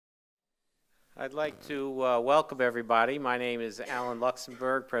I'd like to welcome everybody. My name is Alan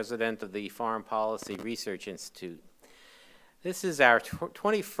Luxembourg, President of the Foreign Policy Research Institute. This is our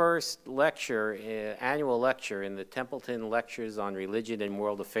 21st lecture, annual lecture in the Templeton Lectures on Religion and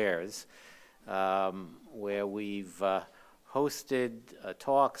World Affairs, where we've hosted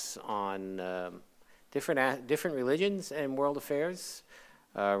talks on different religions and world affairs.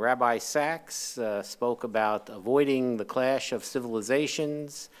 Rabbi Sachs spoke about avoiding the clash of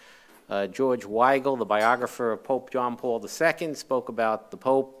civilizations. George Weigel, the biographer of Pope John Paul II, spoke about the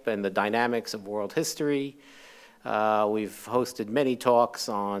Pope and the dynamics of world history. We've hosted many talks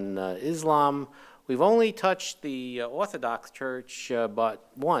on Islam. We've only touched the Orthodox Church but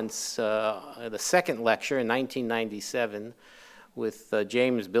once, the second lecture in 1997 with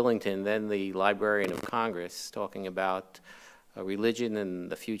James Billington, then the Librarian of Congress, talking about religion and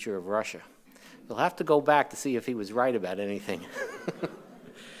the future of Russia. You'll have to go back to see if he was right about anything.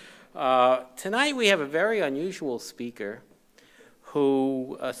 Tonight we have a very unusual speaker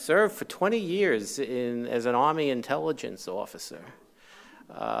who served for 20 years as an Army intelligence officer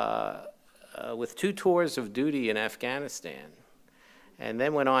with 2 tours of duty in Afghanistan, and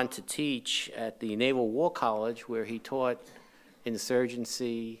then went on to teach at the Naval War College, where he taught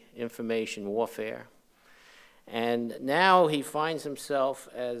insurgency, information warfare. And now he finds himself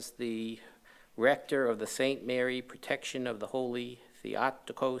as the rector of the St.Mary Protection of the Holy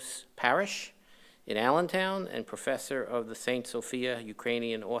Theotokos Parish in Allentown and professor of the St. Sophia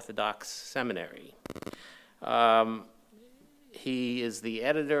Ukrainian Orthodox Seminary. He is the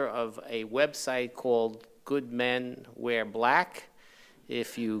editor of a website called Good Men Wear Black.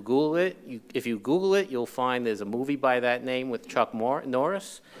 If you Google it, you'll find there's a movie by that name with Chuck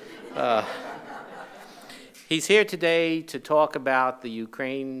Norris. He's here today to talk about the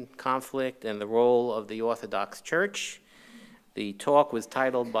Ukraine conflict and the role of the Orthodox Church. The talk was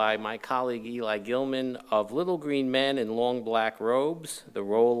titled by my colleague Eli Gilman, "Of Little Green Men in Long Black Robes, the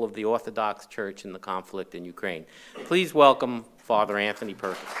Role of the Orthodox Church in the Conflict in Ukraine." Please welcome Father Anthony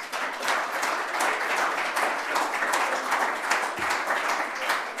Perkins.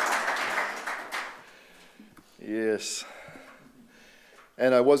 Yes.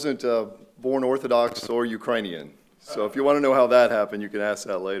 And I wasn't born Orthodox or Ukrainian. So if you want to know how that happened, you can ask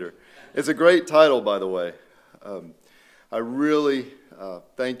that later. It's a great title, by the way. I really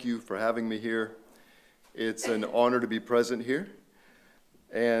thank you for having me here. It's an honor to be present here.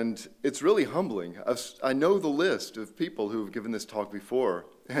 And it's really humbling. I know the list of people who have given this talk before,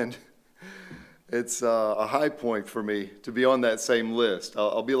 and it's a high point for me to be on that same list.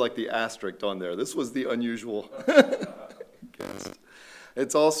 I'll be like the asterisk on there. This was the unusual guest.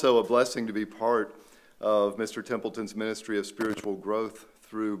 It's also a blessing to be part of Mr. Templeton's ministry of spiritual growth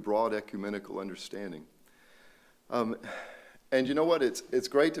through broad ecumenical understanding. And you know what? It's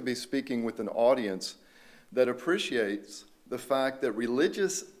great to be speaking with an audience that appreciates the fact that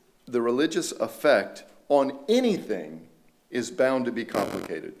the religious effect on anything is bound to be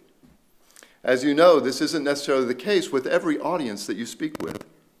complicated. As you know, this isn't necessarily the case with every audience that you speak with.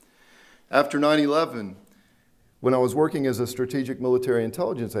 After 9/11, when I was working as a strategic military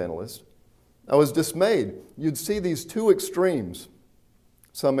intelligence analyst, I was dismayed. You'd see these 2 extremes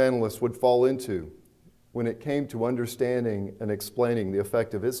some analysts would fall into when it came to understanding and explaining the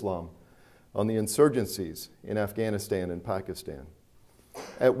effect of Islam on the insurgencies in Afghanistan and Pakistan.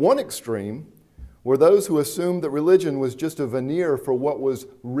 At one extreme were those who assumed that religion was just a veneer for what was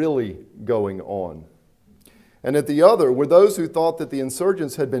really going on. And at the other were those who thought that the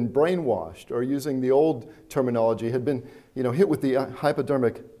insurgents had been brainwashed, or using the old terminology, had been hit with the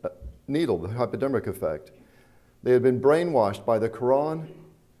hypodermic needle, the hypodermic effect. They had been brainwashed by the Quran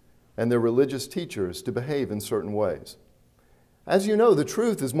and their religious teachers to behave in certain ways. As you know, the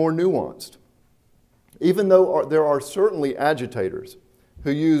truth is more nuanced. Even though there are certainly agitators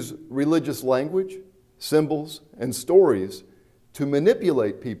who use religious language, symbols, and stories to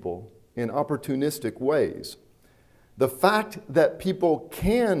manipulate people in opportunistic ways, the fact that people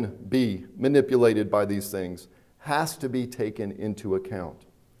can be manipulated by these things has to be taken into account.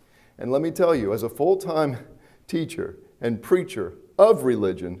 And let me tell you, as a full-time teacher and preacher of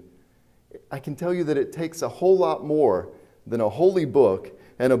religion, I can tell you that it takes a whole lot more than a holy book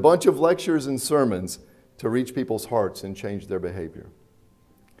and a bunch of lectures and sermons to reach people's hearts and change their behavior.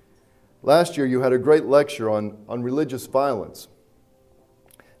 Last year, you had a great lecture on religious violence.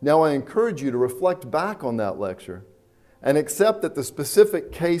 Now I encourage you to reflect back on that lecture and accept that the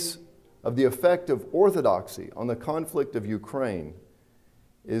specific case of the effect of orthodoxy on the conflict of Ukraine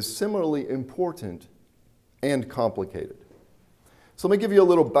is similarly important and complicated. So let me give you a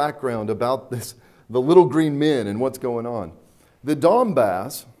little background about the little green men and what's going on. The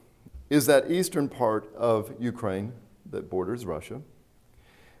Donbass is that eastern part of Ukraine that borders Russia,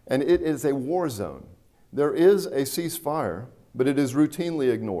 and it is a war zone. There is a ceasefire, but it is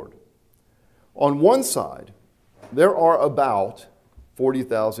routinely ignored. On one side, there are about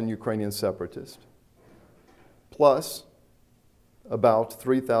 40,000 Ukrainian separatists, plus about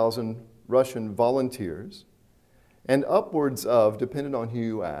 3,000 Russian volunteers, and upwards of, depending on who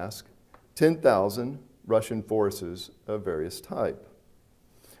you ask, 10,000 Russian forces of various type.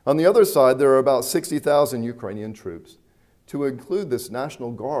 On the other side, there are about 60,000 Ukrainian troops, to include this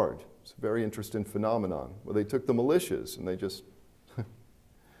National Guard. It's a very interesting phenomenon, where they took the militias and they just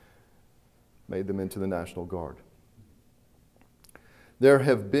made them into the National Guard. There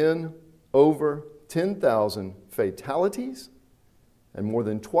have been over 10,000 fatalities and more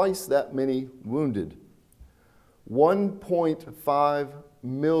than twice that many wounded. 1.5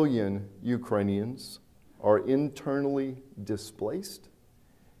 million Ukrainians are internally displaced,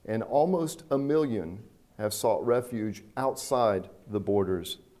 and almost 1 million have sought refuge outside the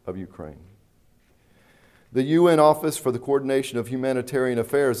borders of Ukraine. The UN Office for the Coordination of Humanitarian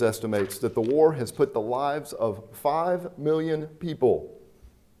Affairs estimates that the war has put the lives of 5 million people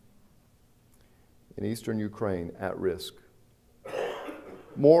in eastern Ukraine at risk.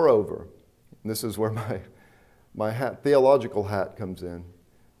 Moreover, and this is where my theological hat comes in,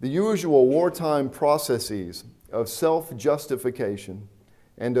 the usual wartime processes of self-justification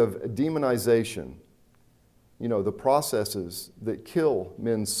and of demonization, the processes that kill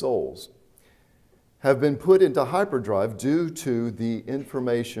men's souls, have been put into hyperdrive due to the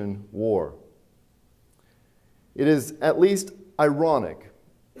information war. It is at least ironic,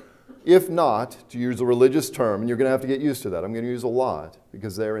 if not, to use a religious term, and you're going to have to get used to that, I'm going to use a lot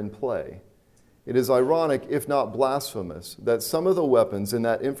because they're in play. It is ironic, if not blasphemous, that some of the weapons in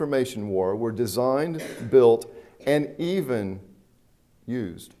that information war were designed, built, and even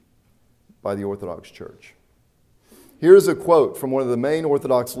used by the Orthodox Church. Here's a quote from one of the main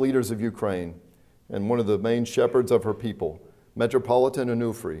Orthodox leaders of Ukraine and one of the main shepherds of her people, Metropolitan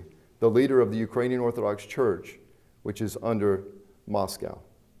Onufry, the leader of the Ukrainian Orthodox Church, which is under Moscow.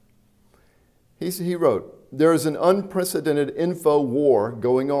 He wrote, "There is an unprecedented info war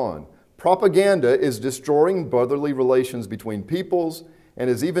going on. Propaganda is destroying brotherly relations between peoples and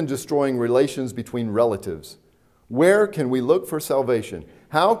is even destroying relations between relatives. Where can we look for salvation?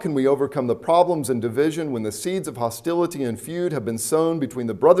 How can we overcome the problems and division when the seeds of hostility and feud have been sown between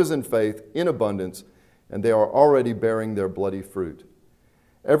the brothers in faith in abundance, and they are already bearing their bloody fruit?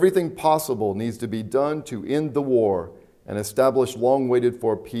 Everything possible needs to be done to end the war and establish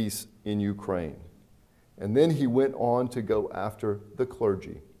long-waited-for peace in Ukraine." And then he went on to go after the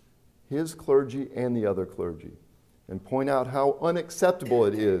clergy, his clergy and the other clergy, and point out how unacceptable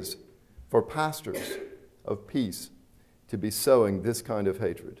it is for pastors of peace to be sowing this kind of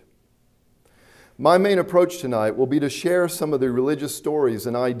hatred. My main approach tonight will be to share some of the religious stories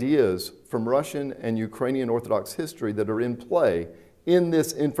and ideas from Russian and Ukrainian Orthodox history that are in play in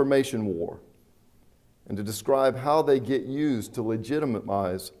this information war, and to describe how they get used to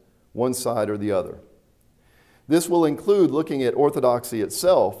legitimize one side or the other. This will include looking at orthodoxy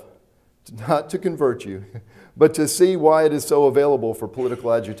itself, not to convert you, but to see why it is so available for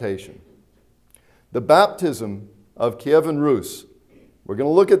political agitation. The baptism of Kievan Rus, we're going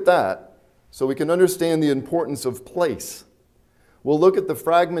to look at that so we can understand the importance of place. We'll look at the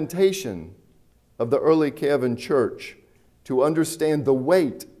fragmentation of the early Kievan church to understand the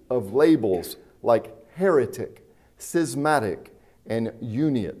weight of labels like heretic, schismatic, and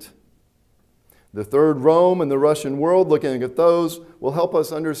uniate. The Third Rome and the Russian world, looking at those, will help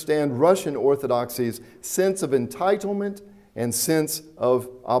us understand Russian Orthodoxy's sense of entitlement and sense of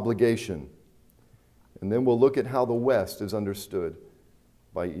obligation. And then we'll look at how the West is understood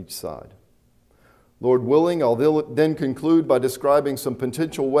by each side. Lord willing, I'll then conclude by describing some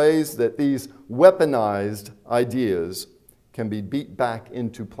potential ways that these weaponized ideas can be beat back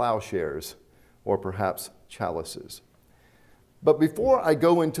into plowshares or perhaps chalices. But before I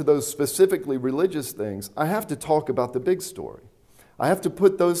go into those specifically religious things, I have to talk about the big story. I have to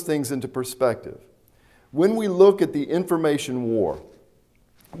put those things into perspective. When we look at the information war,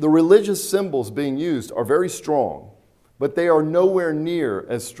 the religious symbols being used are very strong, but they are nowhere near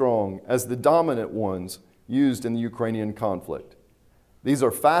as strong as the dominant ones used in the Ukrainian conflict. These are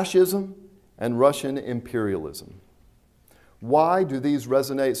fascism and Russian imperialism. Why do these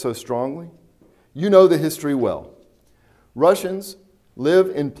resonate so strongly? You know the history well. Russians live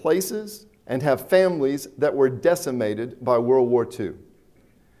in places and have families that were decimated by World War II.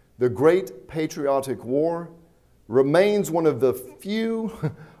 The Great Patriotic War remains one of the few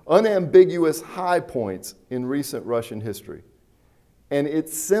unambiguous high points in recent Russian history. and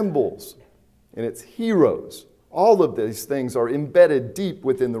its symbols and its heroes. All of these things are embedded deep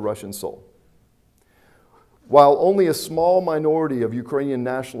within the Russian soul. While only a small minority of Ukrainian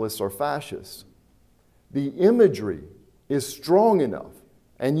nationalists are fascists, the imagery is strong enough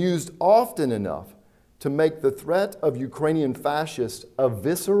and used often enough to make the threat of Ukrainian fascists a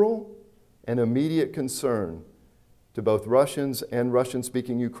visceral and immediate concern to both Russians and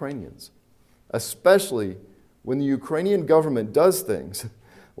Russian-speaking Ukrainians, especially when the Ukrainian government does things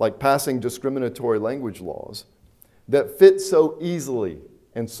like passing discriminatory language laws that fit so easily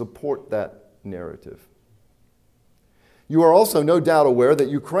and support that narrative. You are also no doubt aware that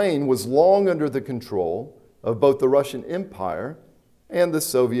Ukraine was long under the control of both the Russian Empire and the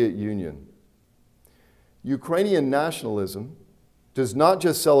Soviet Union. Ukrainian nationalism does not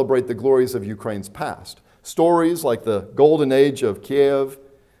just celebrate the glories of Ukraine's past. Stories like the golden age of Kyiv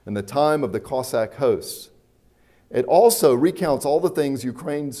and the time of the Cossack hosts. It also recounts all the things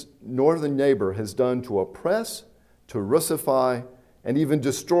Ukraine's northern neighbor has done to oppress, to Russify, and even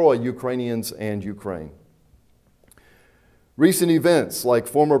destroy Ukrainians and Ukraine. Recent events like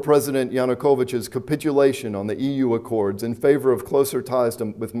former President Yanukovych's capitulation on the EU accords in favor of closer ties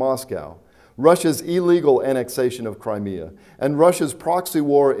with Moscow, Russia's illegal annexation of Crimea, and Russia's proxy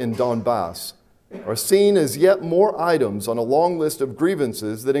war in Donbass are seen as yet more items on a long list of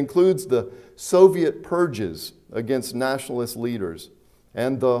grievances that includes the Soviet purges against nationalist leaders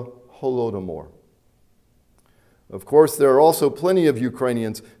and the Holodomor. Of course, there are also plenty of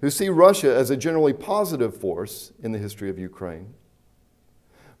Ukrainians who see Russia as a generally positive force in the history of Ukraine.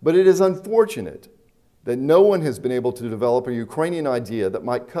 But it is unfortunate that no one has been able to develop a Ukrainian idea that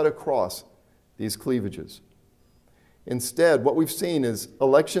might cut across these cleavages. Instead, what we've seen is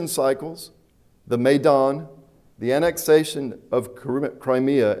election cycles, the Maidan, the annexation of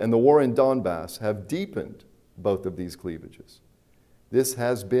Crimea, and the war in Donbass have deepened both of these cleavages. This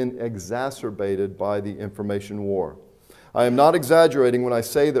has been exacerbated by the information war. I am not exaggerating when I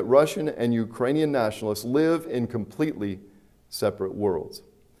say that Russian and Ukrainian nationalists live in completely separate worlds.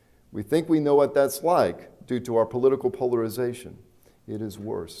 We think we know what that's like due to our political polarization. It is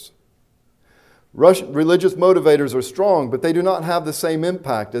worse. Russian religious motivators are strong, but they do not have the same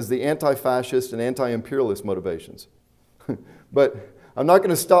impact as the anti-fascist and anti-imperialist motivations. But I'm not going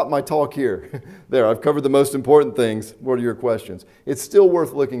to stop my talk here. There, I've covered the most important things. What are your questions? It's still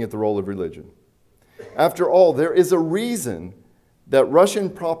worth looking at the role of religion. After all, there is a reason that Russian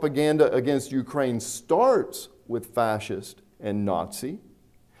propaganda against Ukraine starts with fascist and Nazi,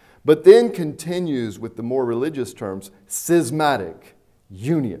 but then continues with the more religious terms, schismatic,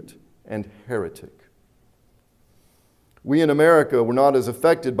 uniate, and heretic. We in America were not as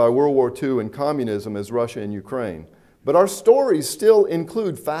affected by World War II and communism as Russia and Ukraine. But our stories still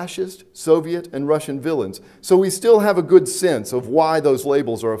include fascist, Soviet, and Russian villains, so we still have a good sense of why those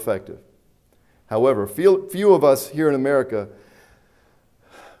labels are effective. However, few of us here in America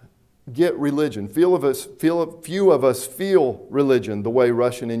get religion. Few of us feel religion the way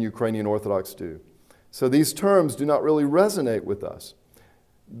Russian and Ukrainian Orthodox do. So these terms do not really resonate with us.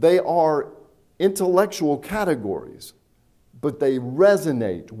 They are intellectual categories, but they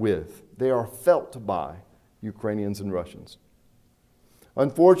resonate with, they are felt by Ukrainians and Russians.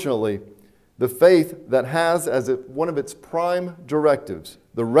 Unfortunately, the faith that has as one of its prime directives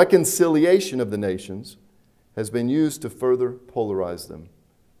the reconciliation of the nations has been used to further polarize them.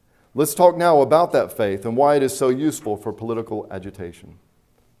 Let's talk now about that faith and why it is so useful for political agitation.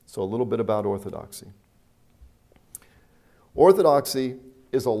 So a little bit about orthodoxy. Orthodoxy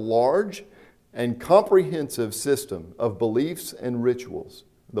is a large and comprehensive system of beliefs and rituals.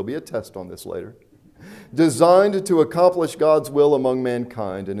 There'll be a test on this later. Designed to accomplish God's will among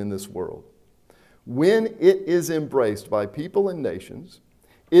mankind and in this world. When it is embraced by people and nations,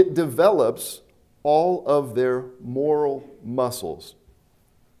 it develops all of their moral muscles,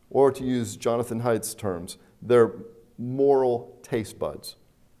 or to use Jonathan Haidt's terms, their moral taste buds.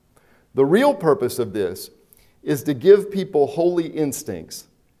 The real purpose of this is to give people holy instincts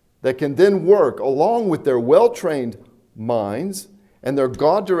that can then work along with their well-trained minds and their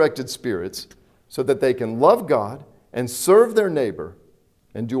God-directed spirits so that they can love God and serve their neighbor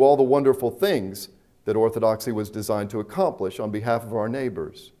and do all the wonderful things that Orthodoxy was designed to accomplish on behalf of our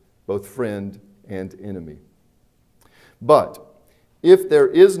neighbors, both friend and enemy. But if there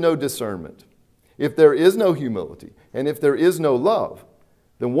is no discernment, if there is no humility, and if there is no love,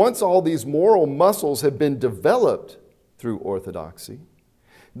 then once all these moral muscles have been developed through orthodoxy,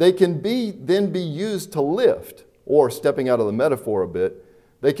 they can then be used to lift, or stepping out of the metaphor a bit,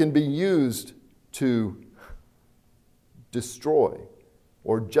 they can be used to destroy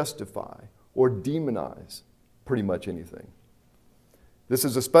or justify or demonize pretty much anything. This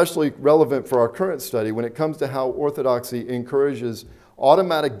is especially relevant for our current study when it comes to how Orthodoxy encourages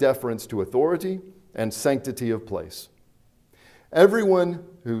automatic deference to authority and sanctity of place. Everyone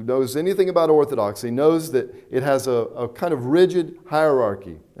who knows anything about Orthodoxy knows that it has a kind of rigid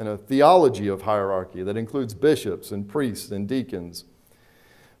hierarchy and a theology of hierarchy that includes bishops and priests and deacons.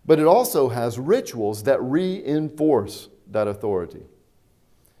 But it also has rituals that reinforce that authority.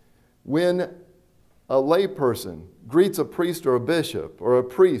 When a layperson greets a priest or a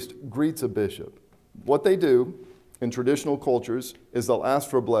priest greets a bishop, what they do in traditional cultures is they'll ask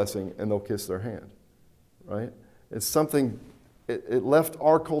for a blessing and they'll kiss their hand, right? It's something, it left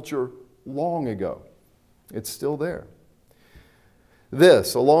our culture long ago. It's still there.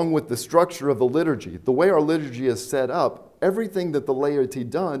 This, along with the structure of the liturgy, the way our liturgy is set up, everything that the laity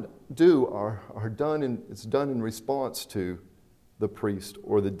it's done in response to the priest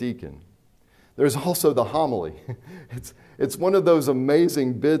or the deacon. There's also the homily. It's one of those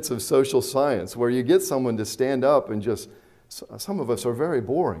amazing bits of social science where you get someone to stand up and just, some of us are very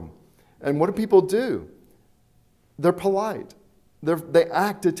boring. And what do people do? They're polite. They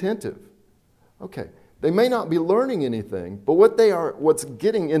act attentive. Okay, they may not be learning anything, but what's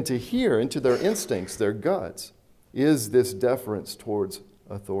getting into here, into their instincts, their guts, is this deference towards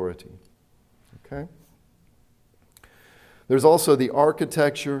authority. Okay? There's also the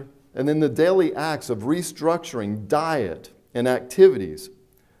architecture and then the daily acts of restructuring diet and activities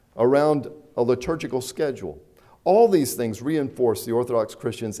around a liturgical schedule. All these things reinforce the Orthodox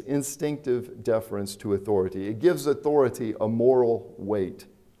Christian's instinctive deference to authority. It gives authority a moral weight.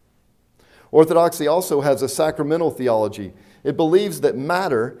 Orthodoxy also has a sacramental theology. It believes that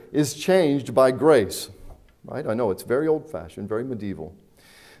matter is changed by grace. Right? I know it's very old-fashioned, very medieval.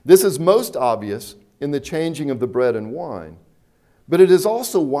 This is most obvious in the changing of the bread and wine. But it is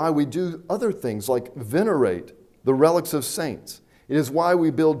also why we do other things like venerate the relics of saints. It is why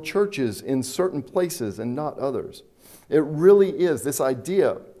we build churches in certain places and not others. It really is this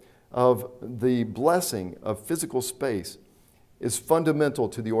idea of the blessing of physical space is fundamental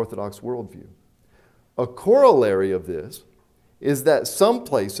to the Orthodox worldview. A corollary of this is that some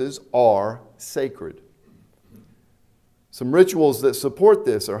places are sacred. Some rituals that support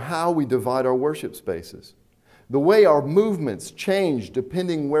this are how we divide our worship spaces, the way our movements change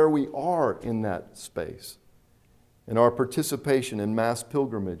depending where we are in that space, and our participation in mass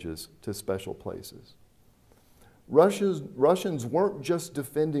pilgrimages to special places. Russians weren't just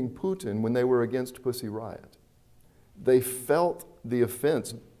defending Putin when they were against Pussy Riot. They felt the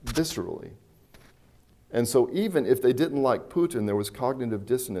offense viscerally. And so even if they didn't like Putin, there was cognitive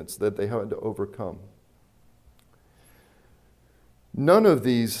dissonance that they had to overcome. None of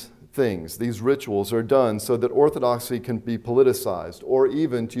these things, these rituals, are done so that Orthodoxy can be politicized or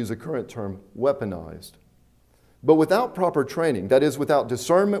even, to use a current term, weaponized. But without proper training, that is, without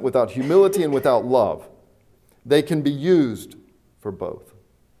discernment, without humility, and without love, they can be used for both.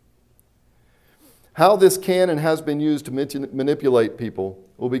 How this can and has been used to manipulate people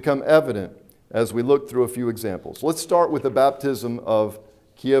will become evident as we look through a few examples. Let's start with the baptism of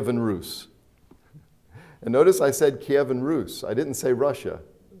Kyiv and Rus. And notice I said Kiev and Rus. I didn't say Russia,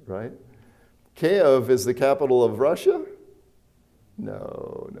 right? Kyiv is the capital of Russia?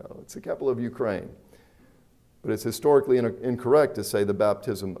 No, it's the capital of Ukraine. But it's historically incorrect to say the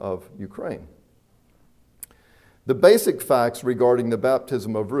baptism of Ukraine. The basic facts regarding the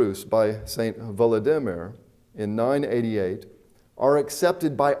baptism of Rus by St. Volodymyr in 988 are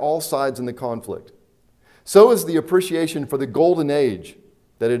accepted by all sides in the conflict. So is the appreciation for the golden age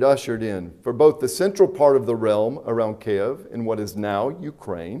that it ushered in for both the central part of the realm around Kiev in what is now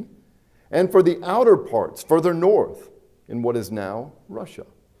Ukraine, and for the outer parts further north in what is now Russia.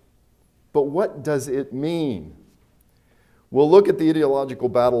 But what does it mean? We'll look at the ideological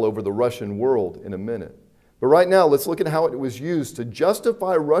battle over the Russian world in a minute. But right now, let's look at how it was used to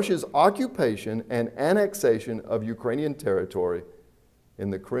justify Russia's occupation and annexation of Ukrainian territory in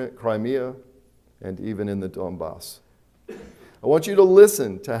the Crimea and even in the Donbass. I want you to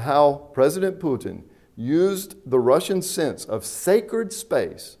listen to how President Putin used the Russian sense of sacred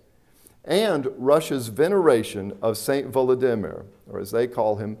space and Russia's veneration of St. Volodymyr, or as they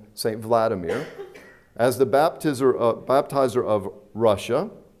call him, St. Vladimir, as the baptizer of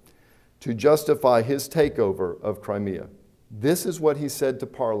Russia, to justify his takeover of Crimea. This is what he said to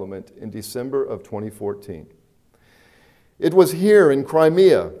Parliament in December of 2014. It was here in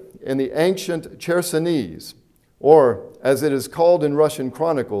Crimea, in the ancient Chersonese, or as it is called in Russian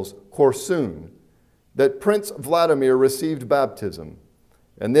chronicles, Korsun, that Prince Vladimir received baptism,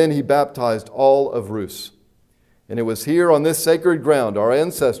 and then he baptized all of Rus. And it was here on this sacred ground our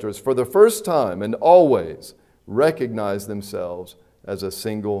ancestors, for the first time and always, recognized themselves as a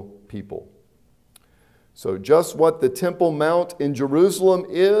single people. So just what the Temple Mount in Jerusalem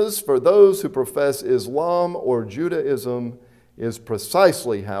is for those who profess Islam or Judaism is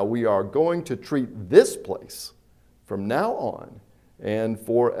precisely how we are going to treat this place from now on and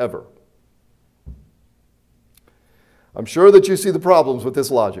forever. I'm sure that you see the problems with this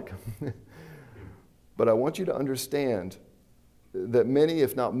logic, but I want you to understand that many,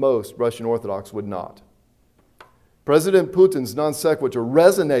 if not most, Russian Orthodox would not. President Putin's non sequitur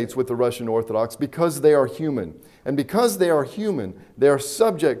resonates with the Russian Orthodox because they are human. And because they are human, they are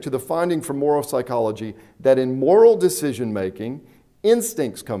subject to the finding from moral psychology that in moral decision-making,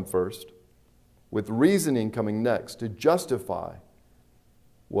 instincts come first, with reasoning coming next to justify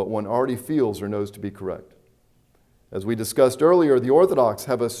what one already feels or knows to be correct. As we discussed earlier, the Orthodox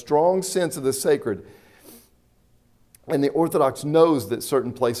have a strong sense of the sacred, and the Orthodox knows that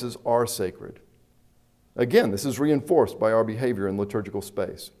certain places are sacred. Again, this is reinforced by our behavior in liturgical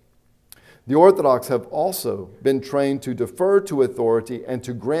space. The Orthodox have also been trained to defer to authority and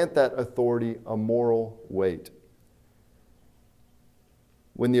to grant that authority a moral weight.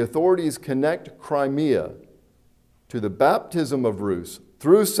 When the authorities connect Crimea to the baptism of Rus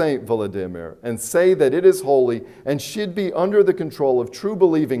through St. Vladimir and say that it is holy and should be under the control of true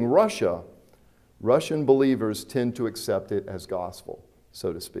believing Russia, Russian believers tend to accept it as gospel,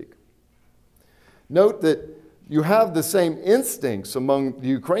 so to speak. Note that you have the same instincts among the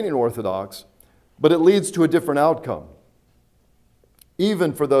Ukrainian Orthodox, but it leads to a different outcome,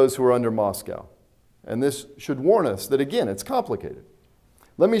 even for those who are under Moscow. And this should warn us that, again, it's complicated.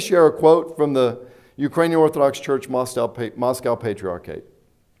 Let me share a quote from the Ukrainian Orthodox Church, Moscow Patriarchate.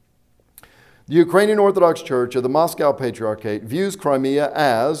 The Ukrainian Orthodox Church of the Moscow Patriarchate views Crimea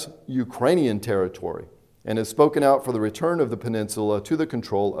as Ukrainian territory and has spoken out for the return of the peninsula to the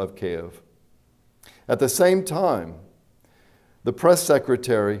control of Kyiv. At the same time, the press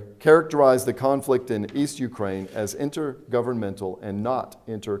secretary characterized the conflict in East Ukraine as intergovernmental and not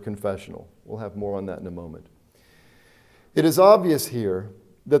interconfessional. We'll have more on that in a moment. It is obvious here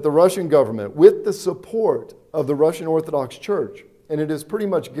that the Russian government, with the support of the Russian Orthodox Church, and it is pretty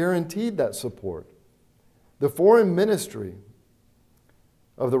much guaranteed that support, the foreign ministry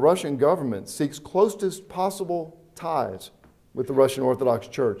of the Russian government seeks closest possible ties with the Russian Orthodox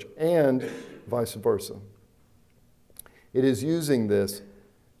Church and vice versa. It is using this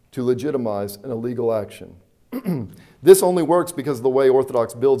to legitimize an illegal action. This only works because of the way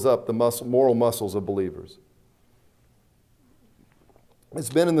Orthodox builds up the moral muscles of believers. It's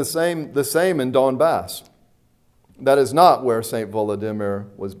been in the same in Donbass. That is not where St. Vladimir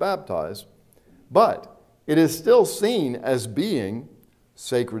was baptized, but it is still seen as being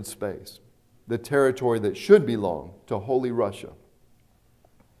sacred space, the territory that should belong to Holy Russia.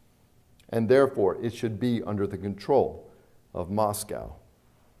 And therefore, it should be under the control of Moscow.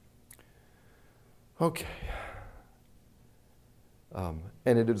 Okay. And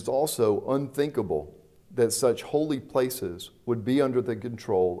it is also unthinkable that such holy places would be under the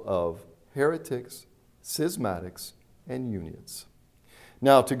control of heretics, schismatics, and unions.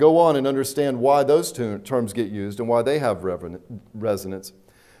 Now, to go on and understand why those terms get used and why they have resonance,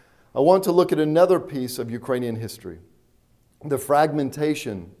 I want to look at another piece of Ukrainian history, the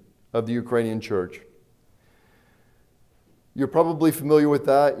fragmentation of the Ukrainian church. You're probably familiar with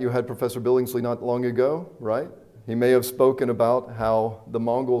that. You had Professor Billingsley not long ago, right? He may have spoken about how the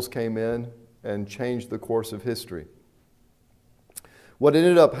Mongols came in and changed the course of history. What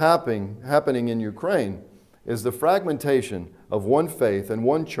ended up happening in Ukraine is the fragmentation of one faith and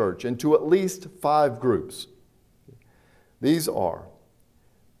one church into at least 5 groups. These are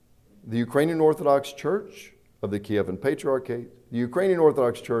the Ukrainian Orthodox Church of the Kyiv Patriarchate, the Ukrainian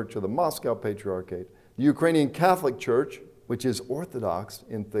Orthodox Church of the Moscow Patriarchate, the Ukrainian Catholic Church, which is Orthodox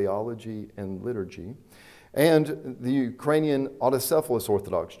in theology and liturgy, and the Ukrainian Autocephalous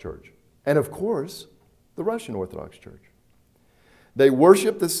Orthodox Church, and of course, the Russian Orthodox Church. They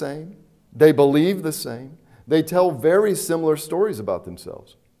worship the same, they believe the same, they tell very similar stories about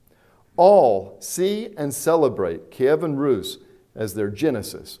themselves. All see and celebrate Kiev and Rus as their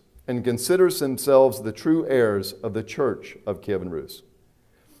genesis and considers themselves the true heirs of the Church of Kiev and Rus.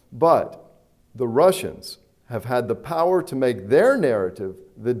 But the Russians have had the power to make their narrative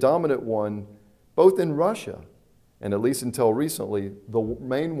the dominant one both in Russia and, at least until recently, the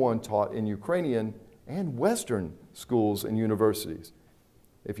main one taught in Ukrainian and Western schools and universities.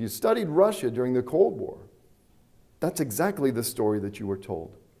 If you studied Russia during the Cold War, that's exactly the story that you were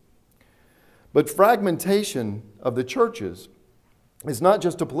told. But fragmentation of the churches is not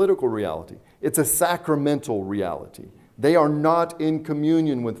just a political reality, it's a sacramental reality. They are not in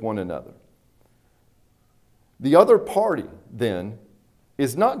communion with one another. The other party, then,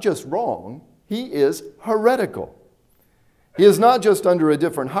 is not just wrong, he is heretical. He is not just under a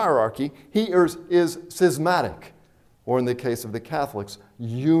different hierarchy, he is schismatic, or in the case of the Catholics,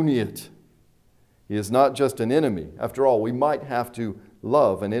 uniate. He is not just an enemy. After all, we might have to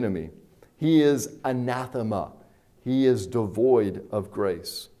love an enemy. He is anathema. He is devoid of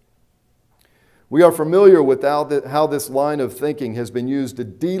grace. We are familiar with how this line of thinking has been used to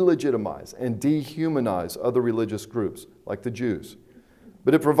delegitimize and dehumanize other religious groups, like the Jews.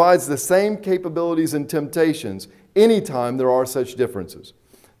 But it provides the same capabilities and temptations anytime there are such differences.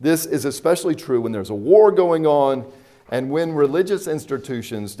 This is especially true when there's a war going on and when religious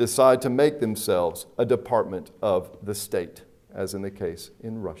institutions decide to make themselves a department of the state, as in the case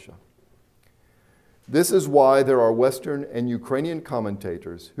in Russia. This is why there are Western and Ukrainian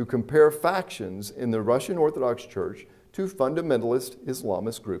commentators who compare factions in the Russian Orthodox Church to fundamentalist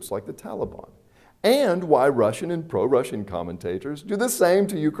Islamist groups like the Taliban, and why Russian and pro-Russian commentators do the same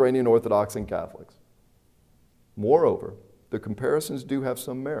to Ukrainian Orthodox and Catholics. Moreover, the comparisons do have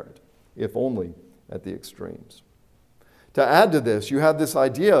some merit, if only at the extremes. To add to this, you have this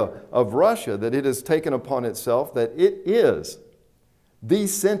idea of Russia that it has taken upon itself that it is the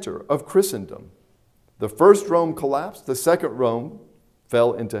center of Christendom. The first Rome collapsed, the second Rome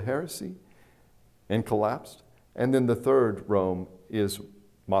fell into heresy and collapsed, and then the third Rome is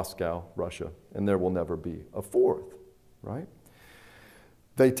Moscow, Russia, and there will never be a fourth, right?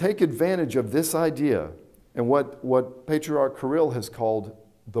 They take advantage of this idea and what Patriarch Kirill has called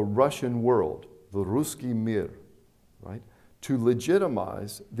the Russian world, the Ruski mir, right, to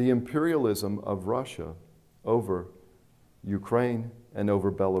legitimize the imperialism of Russia over Ukraine and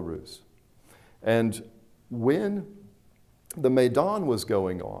over Belarus. And when the Maidan was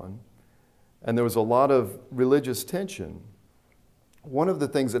going on, and there was a lot of religious tension, one of the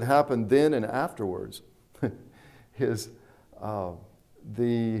things that happened then and afterwards is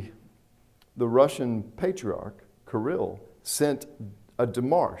the Russian Patriarch, Kirill, sent a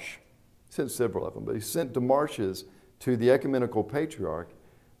demarche, sent several of them, but he sent demarches to the ecumenical patriarch,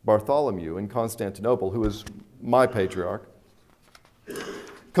 Bartholomew, in Constantinople, who is my patriarch,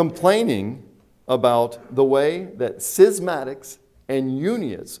 complaining about the way that schismatics and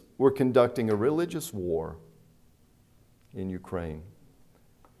uniates were conducting a religious war in Ukraine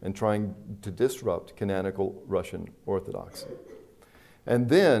and trying to disrupt canonical Russian Orthodoxy. And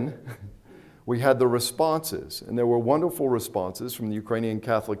then we had the responses, and there were wonderful responses from the Ukrainian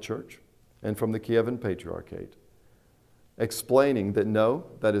Catholic Church and from the Kyiv Patriarchate, explaining that no,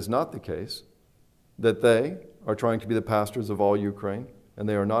 that is not the case, that they are trying to be the pastors of all Ukraine, and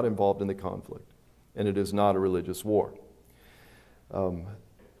they are not involved in the conflict, and it is not a religious war.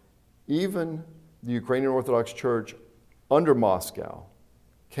 Even the Ukrainian Orthodox Church under Moscow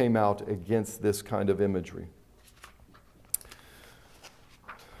came out against this kind of imagery.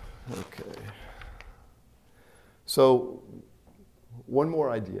 Okay. So, one more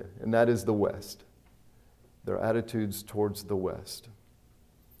idea, and that is the West. Their attitudes towards the West.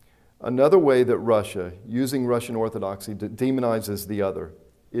 Another way that Russia, using Russian Orthodoxy, demonizes the other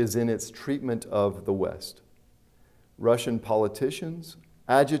is in its treatment of the West. Russian politicians,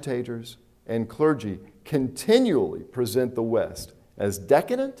 agitators, and clergy continually present the West as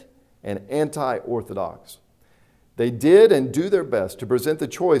decadent and anti-Orthodox. They did and do their best to present the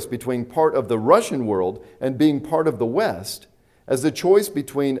choice between part of the Russian world and being part of the West as the choice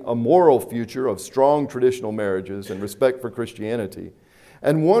between a moral future of strong traditional marriages and respect for Christianity,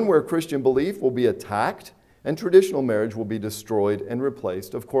 and one where Christian belief will be attacked and traditional marriage will be destroyed and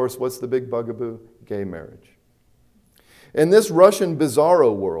replaced. Of course, what's the big bugaboo? Gay marriage. In this Russian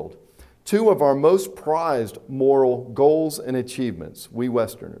bizarro world, two of our most prized moral goals and achievements, we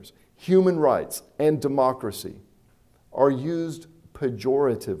Westerners, human rights and democracy, are used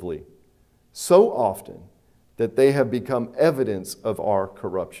pejoratively so often that they have become evidence of our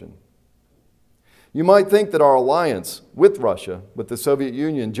corruption. You might think that our alliance with Russia, with the Soviet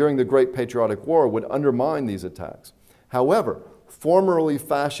Union during the Great Patriotic War would undermine these attacks. However, formerly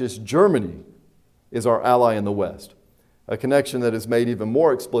fascist Germany is our ally in the West, a connection that is made even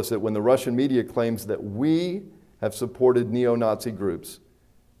more explicit when the Russian media claims that we have supported neo-Nazi groups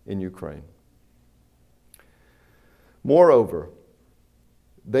in Ukraine. Moreover,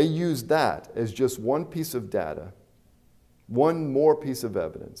 they use that as just one piece of data, one more piece of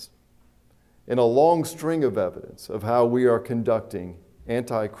evidence, in a long string of evidence of how we are conducting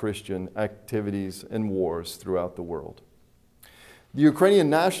anti-Christian activities and wars throughout the world. The Ukrainian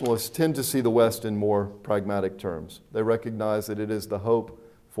nationalists tend to see the West in more pragmatic terms. They recognize that it is the hope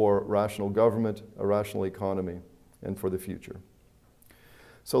for rational government, a rational economy, and for the future.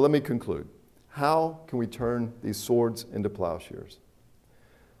 So let me conclude. How can we turn these swords into plowshares?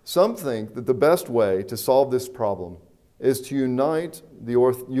 Some think that the best way to solve this problem is to unite the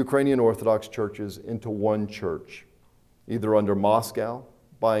Ukrainian Orthodox churches into one church, either under Moscow,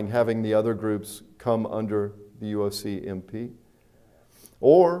 by having the other groups come under the UOC-MP,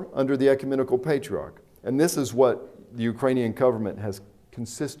 or under the Ecumenical Patriarch. And this is what the Ukrainian government has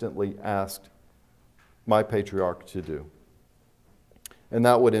consistently asked my patriarch to do. And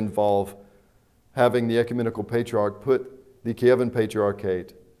that would involve having the Ecumenical Patriarch put the Kyiv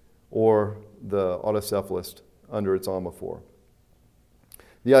Patriarchate or the autocephalist under its omophore.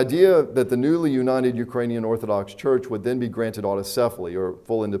 The idea that the newly united Ukrainian Orthodox Church would then be granted autocephaly, or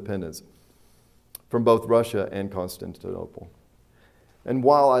full independence, from both Russia and Constantinople. And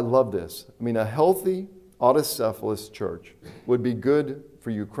while I love this, I mean, a healthy autocephalist church would be good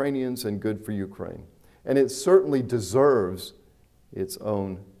for Ukrainians and good for Ukraine. And it certainly deserves its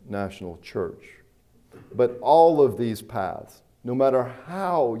own national church. But all of these paths, no matter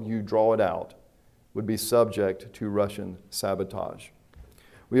how you draw it out, would be subject to Russian sabotage.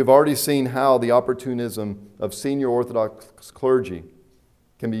 We have already seen how the opportunism of senior Orthodox clergy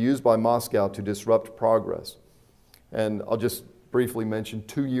can be used by Moscow to disrupt progress. And I'll just briefly mention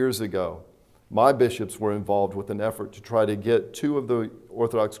 2 years ago, my bishops were involved with an effort to try to get 2 of the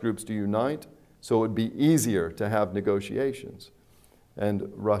Orthodox groups to unite so it would be easier to have negotiations.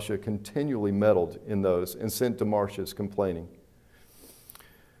 And Russia continually meddled in those and sent demarches complaining.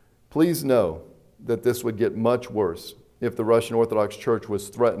 Please know that this would get much worse if the Russian Orthodox Church was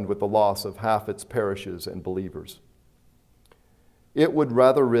threatened with the loss of half its parishes and believers. It would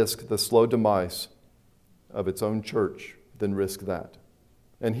rather risk the slow demise of its own church than risk that.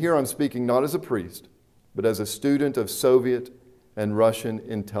 And here I'm speaking not as a priest, but as a student of Soviet and Russian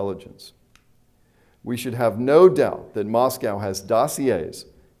intelligence. We should have no doubt that Moscow has dossiers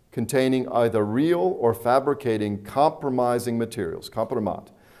containing either real or fabricating compromising materials,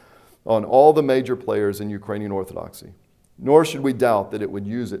 kompromat, on all the major players in Ukrainian Orthodoxy. Nor should we doubt that it would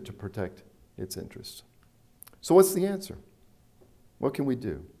use it to protect its interests. So what's the answer? What can we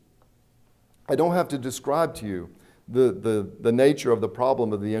do? I don't have to describe to you the nature of the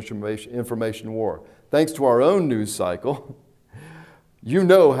problem of the information war. Thanks to our own news cycle, you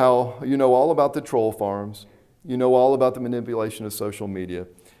know all about the troll farms, you know all about the manipulation of social media,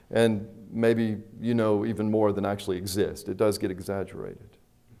 and maybe you know even more than actually exists. It does get exaggerated.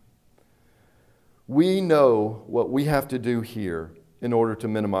 We know what we have to do here in order to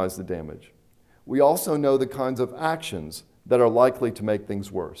minimize the damage. We also know the kinds of actions that are likely to make things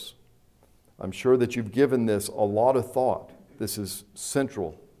worse. I'm sure that you've given this a lot of thought. This is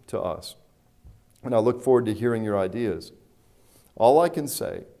central to us. And I look forward to hearing your ideas. All I can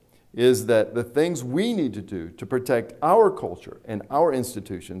say is that the things we need to do to protect our culture and our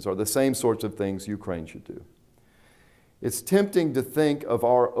institutions are the same sorts of things Ukraine should do. It's tempting to think of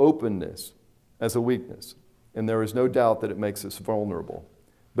our openness as a weakness, and there is no doubt that it makes us vulnerable.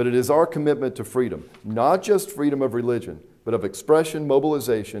 But it is our commitment to freedom, not just freedom of religion, but of expression,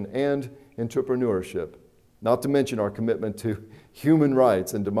 mobilization, and entrepreneurship, not to mention our commitment to human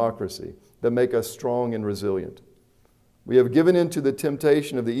rights and democracy, that make us strong and resilient. We have given in to the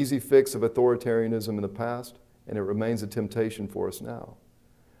temptation of the easy fix of authoritarianism in the past, and it remains a temptation for us now.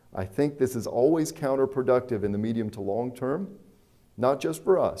 I think this is always counterproductive in the medium to long term, not just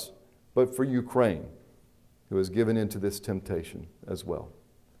for us, but for Ukraine, who has given in to this temptation as well.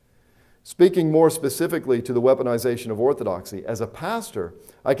 Speaking more specifically to the weaponization of orthodoxy, as a pastor,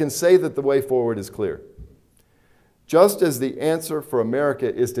 I can say that the way forward is clear. Just as the answer for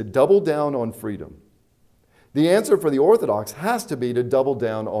America is to double down on freedom, the answer for the Orthodox has to be to double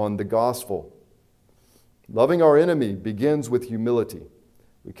down on the gospel. Loving our enemy begins with humility.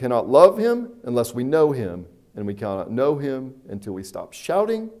 We cannot love him unless we know him, and we cannot know him until we stop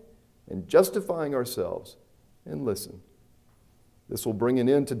shouting and justifying ourselves and listen. This will bring an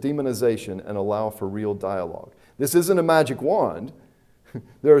end to demonization and allow for real dialogue. This isn't a magic wand.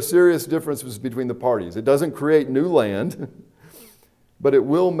 There are serious differences between the parties. It doesn't create new land, but it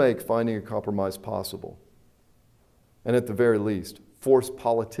will make finding a compromise possible. And at the very least, force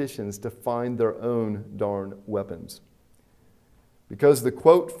politicians to find their own darn weapons. Because the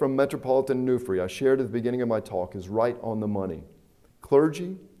quote from Metropolitan Nufri I shared at the beginning of my talk is right on the money.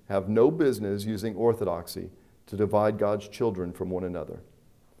 Clergy have no business using orthodoxy to divide God's children from one another.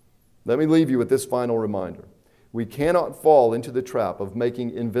 Let me leave you with this final reminder. We cannot fall into the trap of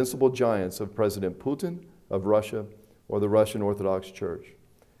making invincible giants of President Putin, of Russia, or the Russian Orthodox Church.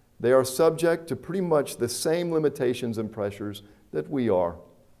 They are subject to pretty much the same limitations and pressures that we are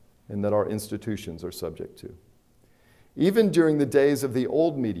and that our institutions are subject to. Even during the days of the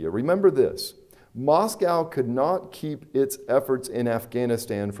old media, remember this, Moscow could not keep its efforts in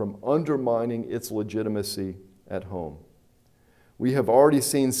Afghanistan from undermining its legitimacy at home. We have already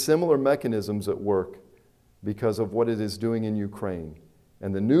seen similar mechanisms at work because of what it is doing in Ukraine,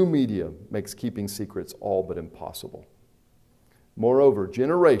 and the new media makes keeping secrets all but impossible. Moreover,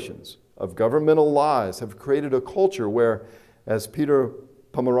 generations of governmental lies have created a culture where, as Peter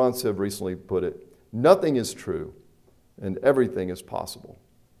Pomerantsev recently put it, nothing is true and everything is possible.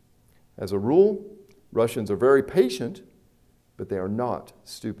 As a rule, Russians are very patient, but they are not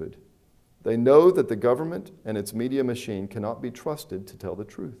stupid. They know that the government and its media machine cannot be trusted to tell the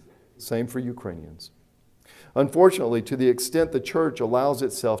truth. Same for Ukrainians. Unfortunately, to the extent the church allows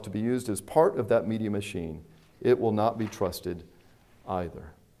itself to be used as part of that media machine, it will not be trusted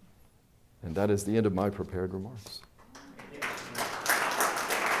either. And that is the end of my prepared remarks.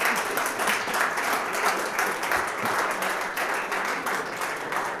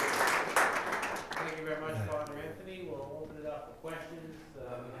 Thank you very much, Father Anthony. We'll open it up for questions. We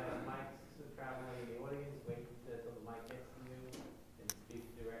have mics traveling in the audience. Wait until the mic gets to you and speak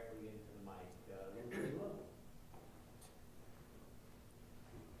directly into the mic.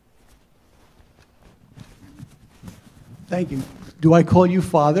 Thank you. Do I call you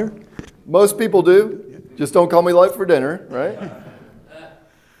Father? Most people do. Just don't call me late for dinner, right?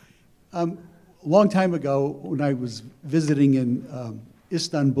 A long time ago, when I was visiting in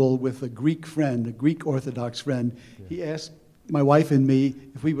Istanbul with a Greek friend, a Greek Orthodox friend, he asked my wife and me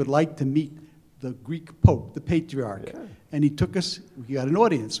if we would like to meet the Greek Pope, the Patriarch. Yeah. And he took us, we got an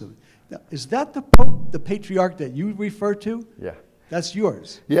audience with him. Now, is that the Pope, the Patriarch that you refer to? Yeah. That's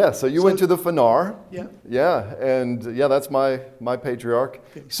yours? Yeah, so you went to the Fanar. Yeah. Yeah, and yeah, that's my patriarch.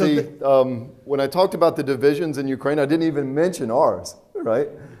 Okay, so See, when I talked about the divisions in Ukraine, I didn't even mention ours, right?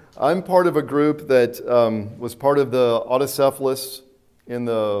 I'm part of a group that was part of the autocephalists in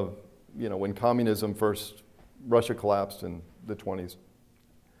the, when communism first, Russia collapsed in the 20s.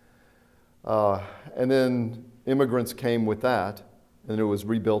 And then immigrants came with that, and it was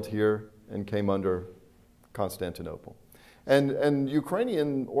rebuilt here and came under Constantinople. And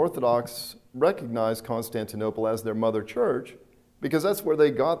Ukrainian Orthodox recognize Constantinople as their mother church because that's where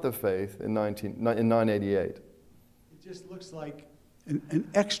they got the faith in 988. It just looks like an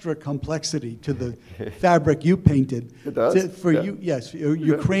extra complexity to the fabric you painted. It does? For you, yes,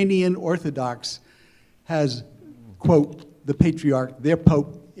 Ukrainian Orthodox has, quote, the Patriarch, their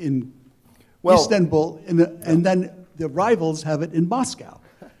Pope in Istanbul, and then the rivals have it in Moscow.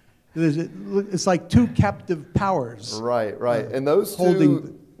 It's like two captive powers. Right, right. And those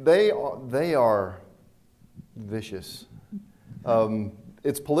two, they are vicious.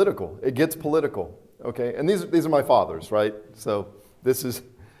 It's political. It gets political, okay? And these are my fathers, right? So this is,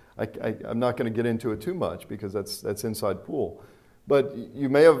 I'm not going to get into it too much because that's inside pool. But you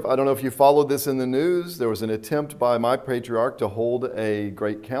may have, I don't know if you followed this in the news, there was an attempt by my patriarch to hold a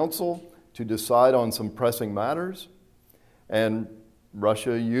great council to decide on some pressing matters. And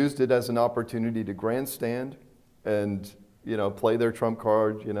Russia used it as an opportunity to grandstand and, play their trump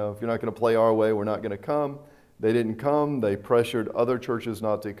card. If you're not going to play our way, we're not going to come. They didn't come. They pressured other churches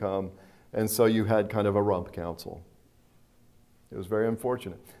not to come. And so you had kind of a rump council. It was very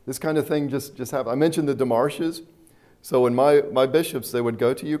unfortunate. This kind of thing just happened. I mentioned the démarches. So when my bishops, they would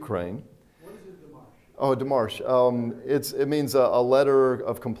go to Ukraine. What is a démarche? Oh, démarche. It means a letter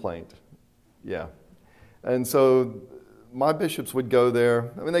of complaint. Yeah. And so my bishops would go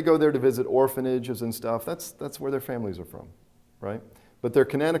there. I mean, they go there to visit orphanages and stuff. That's where their families are from, right? But their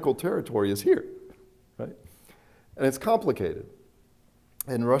canonical territory is here, right? And it's complicated.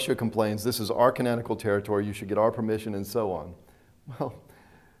 And Russia complains, this is our canonical territory, you should get our permission and so on. Well,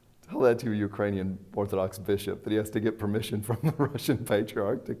 tell that to your Ukrainian Orthodox bishop, that he has to get permission from the Russian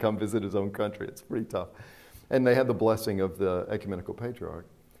Patriarch to come visit his own country. It's pretty tough. And they had the blessing of the Ecumenical Patriarch.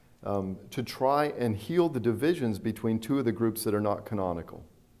 To try and heal the divisions between two of the groups that are not canonical.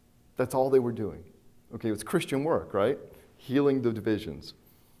 That's all they were doing. Okay, it's Christian work, right? Healing the divisions.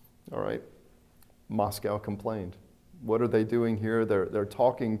 All right. Moscow complained. What are they doing here? They're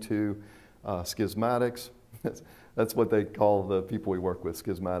talking to schismatics. That's what they call the people we work with,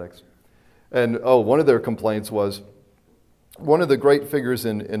 schismatics. And one of their complaints was, one of the great figures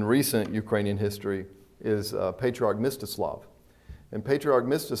in recent Ukrainian history is Patriarch Mstislav. And Patriarch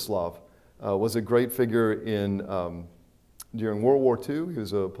Mstislav was a great figure during World War II. He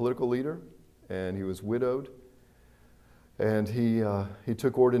was a political leader, and he was widowed. And he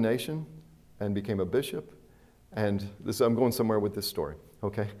took ordination and became a bishop. And I'm going somewhere with this story,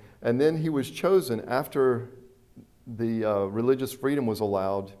 okay? And then he was chosen after the religious freedom was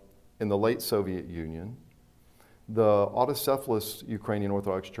allowed in the late Soviet Union. The autocephalous Ukrainian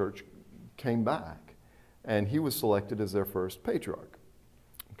Orthodox Church came back, and he was selected as their first patriarch.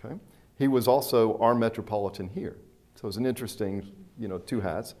 Okay? He was also our metropolitan here. So it was an interesting, two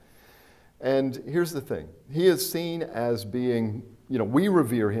hats. And here's the thing. He is seen as being, we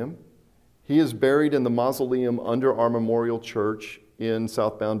revere him. He is buried in the mausoleum under our memorial church in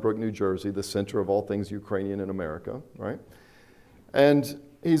South Bound Brook, New Jersey, the center of all things Ukrainian in America, right? And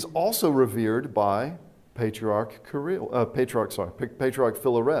he's also revered by Patriarch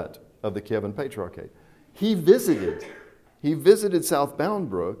Philaret of the Kyiv Patriarchate. He visited South Bound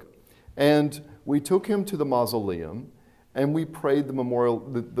Brook, and we took him to the mausoleum, and we prayed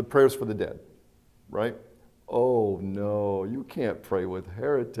the prayers for the dead, right? Oh no, you can't pray with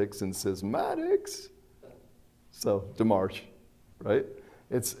heretics and schismatics. So, demarche, right?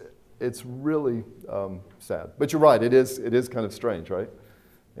 It's really sad. But you're right, it is kind of strange, right?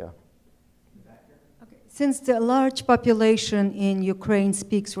 Yeah. Okay. Since the large population in Ukraine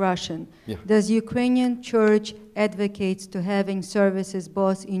speaks Russian, does Ukrainian Church advocate to having services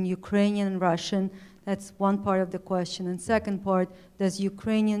both in Ukrainian and Russian? That's one part of the question. And second part, does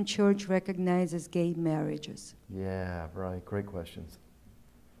Ukrainian Church recognize gay marriages? Yeah, right. Great questions.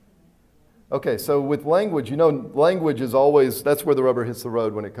 Okay, so with language, language is always, that's where the rubber hits the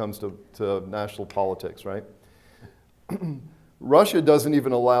road when it comes to national politics, right? Russia doesn't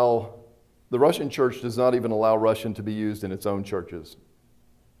even allow, the Russian church does not even allow Russian to be used in its own churches.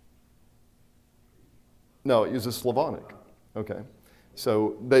 No, it uses Slavonic, okay?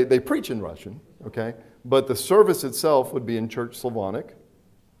 So they preach in Russian, okay? But the service itself would be in Church Slavonic,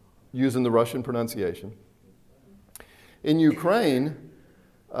 using the Russian pronunciation. In Ukraine,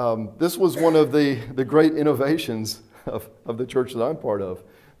 this was one of the great innovations of the church that I'm part of.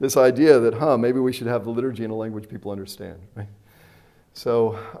 This idea that, maybe we should have the liturgy in a language people understand, right?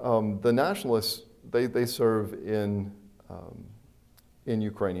 So the Nationalists, they serve in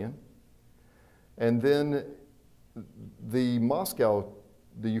Ukrainian. And then the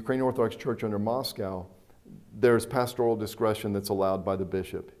Ukrainian Orthodox Church under Moscow, there's pastoral discretion that's allowed by the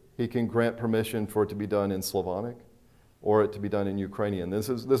bishop. He can grant permission for it to be done in Slavonic or it to be done in Ukrainian. This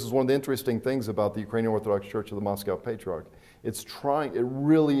is one of the interesting things about the Ukrainian Orthodox Church of the Moscow Patriarchate. It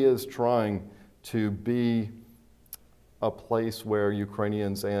really is trying to be a place where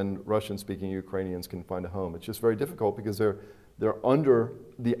Ukrainians and Russian-speaking Ukrainians can find a home. It's just very difficult because they're under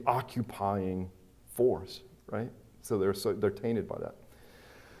the occupying force, right? So they're tainted by that.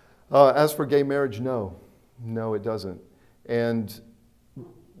 As for gay marriage, no, it doesn't. And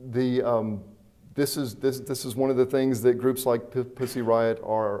this is one of the things that groups like Pussy Riot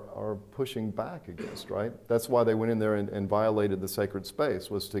are pushing back against, right? That's why they went in there and violated the sacred space,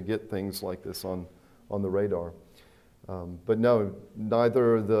 was to get things like this on the radar. But no,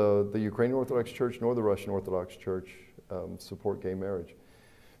 neither the Ukrainian Orthodox Church nor the Russian Orthodox Church support gay marriage.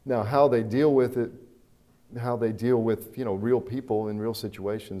 Now, how they deal with it, real people in real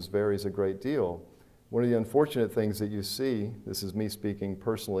situations varies a great deal. One of the unfortunate things that you see, this is me speaking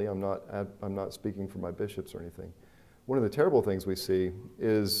personally, I'm not speaking for my bishops or anything. One of the terrible things we see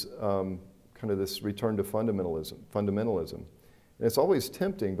is kind of this return to fundamentalism. And it's always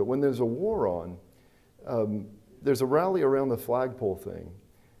tempting, but when there's a war on, there's a rally around the flagpole thing.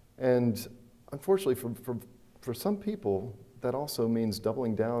 And unfortunately for some people, that also means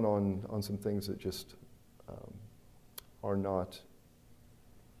doubling down on some things that just are not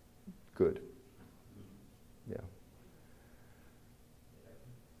good. Yeah.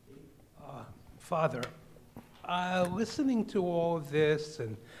 Father, listening to all of this,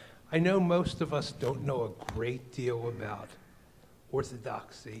 and I know most of us don't know a great deal about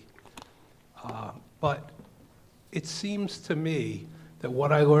Orthodoxy, but it seems to me that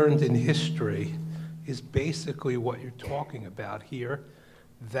what I learned in history is basically what you're talking about here,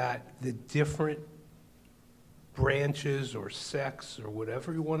 that the different branches or sects or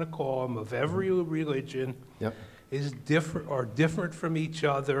whatever you want to call them of every religion are different from each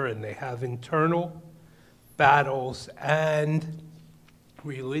other, and they have internal battles, and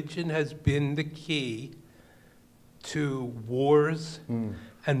religion has been the key to wars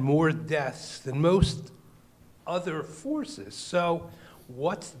and more deaths than most other forces. So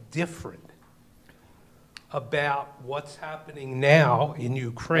what's different about what's happening now in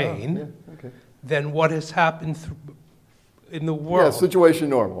Ukraine than what has happened in the world? Yeah, situation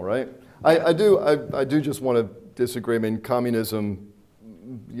normal, right? I do just want to disagree. I mean, communism,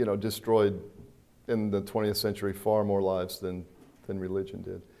 destroyed in the 20th century far more lives than religion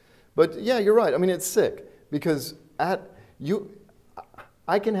did. But yeah, you're right. I mean, it's sick because I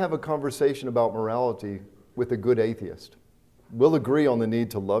can have a conversation about morality with a good atheist. We'll agree on the need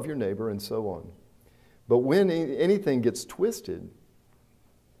to love your neighbor and so on. But when anything gets twisted,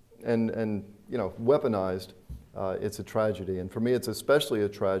 and you know, weaponized, it's a tragedy. And for me, it's especially a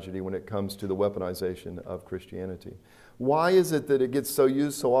tragedy when it comes to the weaponization of Christianity. Why is it that it gets so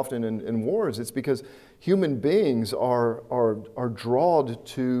used so often in wars? It's because human beings are drawn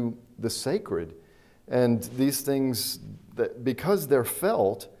to the sacred. And these things, that because they're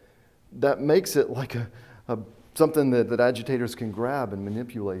felt, that makes it like something that agitators can grab and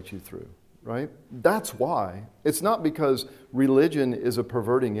manipulate you through, right? That's why. It's not because religion is a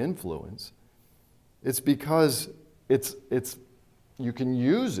perverting influence. It's because you can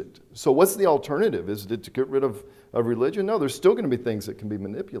use it. So what's the alternative? Is it to get rid of religion? No, there's still going to be things that can be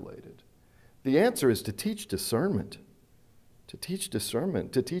manipulated. The answer is to teach discernment, to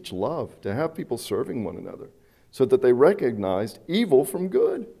teach love, to have people serving one another so that they recognize evil from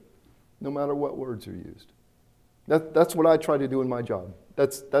good, no matter what words are used. That's what I try to do in my job.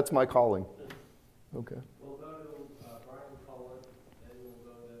 That's my calling. Okay. We'll go to Brian Cullen, then we'll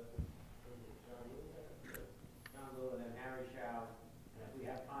go to John Lewin, and then Harry Shao, and if we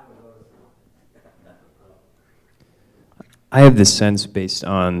have time, we'll go to I have this sense, based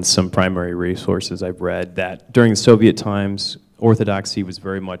on some primary resources I've read, that during the Soviet times, Orthodoxy was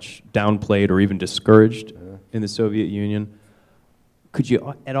very much downplayed or even discouraged in the Soviet Union. Could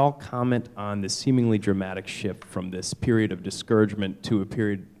you at all comment on the seemingly dramatic shift from this period of discouragement to a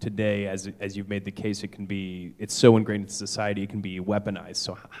period today, as you've made the case, it's so ingrained in society, it can be weaponized.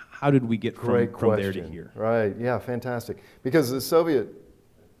 So how did we get from there to here? Right, yeah, fantastic. Because the Soviet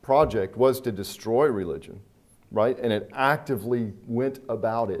project was to destroy religion, right? And it actively went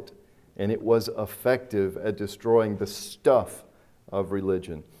about it, and it was effective at destroying the stuff of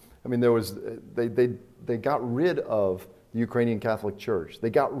religion. I mean, they got rid of the Ukrainian Catholic Church. They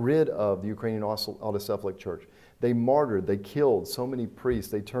got rid of the Ukrainian Autocephalic Church. They martyred, they killed so many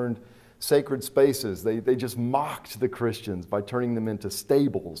priests. They turned sacred spaces. They just mocked the Christians by turning them into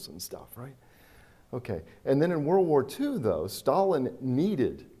stables and stuff, right? Okay, and then in World War II, though, Stalin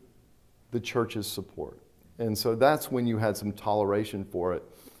needed the church's support. And so that's when you had some toleration for it.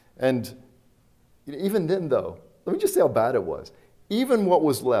 And even then, though, let me just say how bad it was. Even what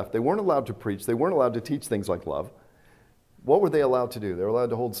was left, they weren't allowed to preach. They weren't allowed to teach things like love. What were they allowed to do? They were allowed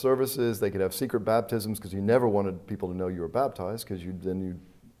to hold services. They could have secret baptisms because you never wanted people to know you were baptized because then you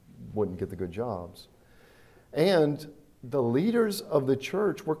wouldn't get the good jobs. And the leaders of the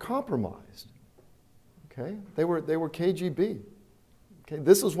church were compromised. Okay? They were KGB. Okay?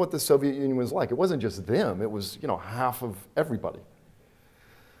 This is what the Soviet Union was like. It wasn't just them. It was, you know, half of everybody.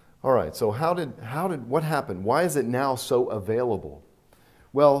 All right, so what happened? Why is it now so available?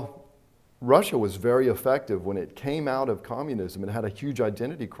 Well, Russia was very effective when it came out of communism and had a huge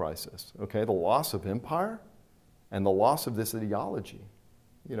identity crisis. Okay, the loss of empire and the loss of this ideology.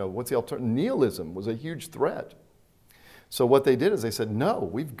 You know, what's the alternative? Nihilism was a huge threat. So what they did is they said, no,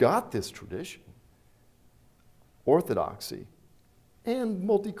 we've got this tradition. Orthodoxy and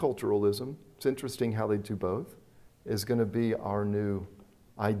multiculturalism, it's interesting how they do both, is going to be our new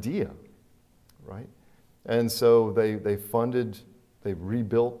idea, right? And so they funded, they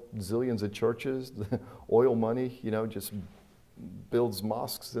rebuilt zillions of churches. The oil money, you know, just builds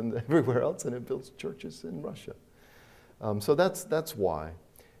mosques and everywhere else, and it builds churches in Russia. So that's why.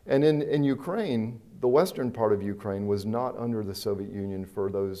 And in Ukraine, the western part of Ukraine was not under the Soviet Union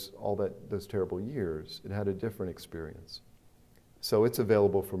for those terrible years. It had a different experience. So it's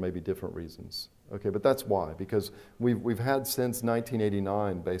available for maybe different reasons. Okay, but that's why, because we've had since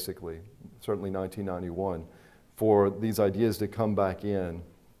 1989, basically, certainly 1991, for these ideas to come back in,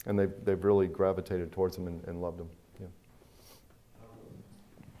 and they've really gravitated towards them and loved them. Yeah.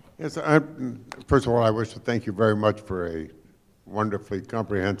 Yes, first of all, I wish to thank you very much for a wonderfully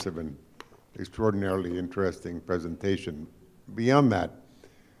comprehensive and extraordinarily interesting presentation. Beyond that,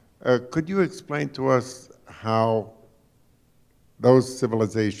 could you explain to us how those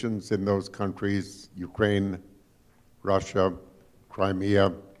civilizations in those countries, Ukraine, Russia,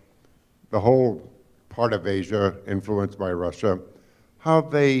 Crimea, the whole part of Asia influenced by Russia, how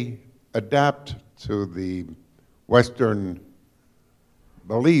they adapt to the Western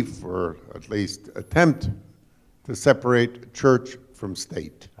belief, or at least attempt to separate church from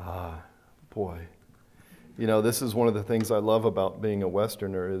state? Ah, boy. You know, this is one of the things I love about being a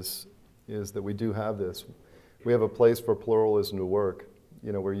Westerner is that we do have this. We have a place for pluralism to work,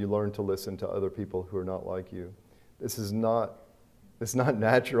 you know, where you learn to listen to other people who are not like you. It's not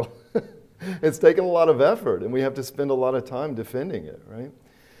natural. It's taken a lot of effort, and we have to spend a lot of time defending it, right?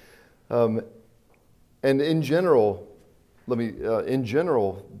 And in general,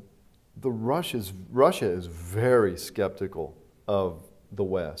 Russia is very skeptical of the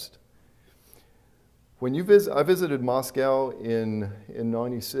West. When you I visited Moscow in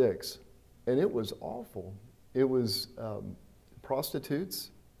 '96, and it was awful. It was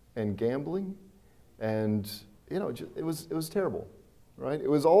prostitutes and gambling, and it was terrible, right? It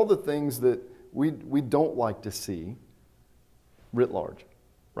was all the things that we don't like to see writ large,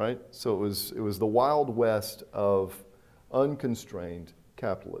 right? So it was the Wild West of unconstrained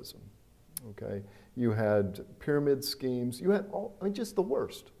capitalism. Okay, you had pyramid schemes. You had just the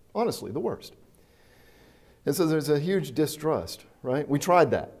worst. Honestly, the worst. And so there's a huge distrust, right? We tried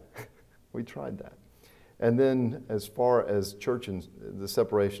that. We tried that. And then as far as church and the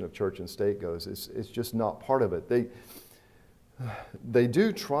separation of church and state goes, it's just not part of it. They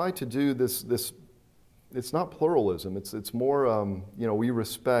do try to do this. It's not pluralism. It's more, we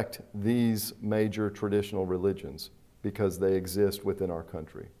respect these major traditional religions because they exist within our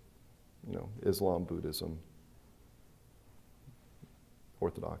country. Islam, Buddhism,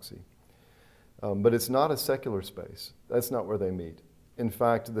 Orthodoxy. But it's not a secular space. That's not where they meet. In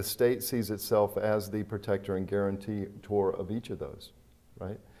fact, the state sees itself as the protector and guarantor of each of those,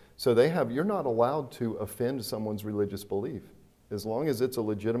 right? So you're not allowed to offend someone's religious belief. As long as it's a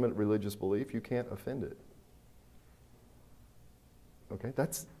legitimate religious belief, you can't offend it. Okay,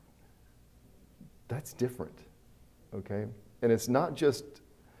 that's different, okay? And it's not just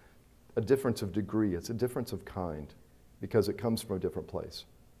a difference of degree, it's a difference of kind, because it comes from a different place,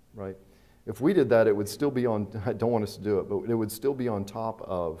 right? If we did that, it would still be on, I don't want us to do it, but it would still be on top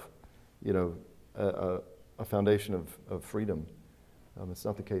of, a foundation of freedom. It's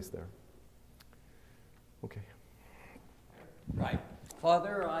not the case there. Okay. Right.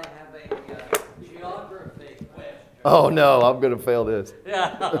 Father, I have a geography question. Oh no, I'm going to fail this.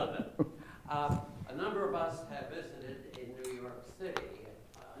 Yeah. A number of us have visited in New York City.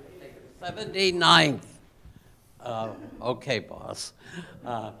 I think it's 79th. Okay, boss.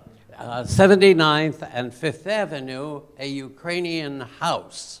 79th and 5th Avenue, a Ukrainian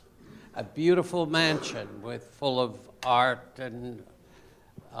house, a beautiful mansion full of art and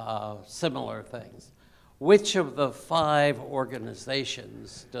similar things. Which of the 5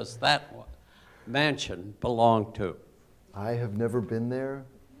 organizations does that mansion belong to? I have never been there.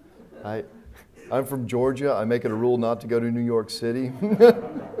 I'm from Georgia. I make it a rule not to go to New York City.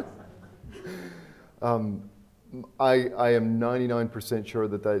 I am 99% sure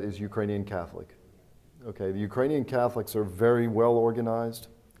that is Ukrainian Catholic. Okay, the Ukrainian Catholics are very well organized,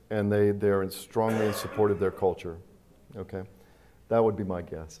 and they're strongly in support of their culture. Okay, that would be my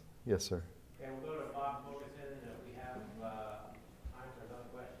guess. Yes, sir. Okay, we'll go to Bob Ferguson, and if we have time for another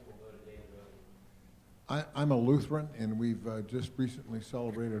question, we'll go to David Rose. I'm a Lutheran, and we've just recently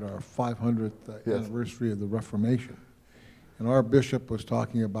celebrated our 500th anniversary of the Reformation. And our bishop was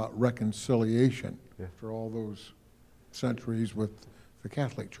talking about reconciliation after all those centuries with the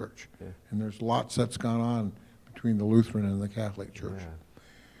Catholic Church. Yeah. And there's lots that's gone on between the Lutheran and the Catholic Church. Yeah.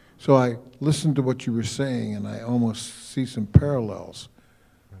 So I listened to what you were saying, and I almost see some parallels.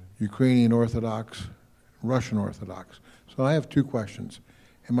 Right. Ukrainian Orthodox, Russian Orthodox. So I have 2 questions.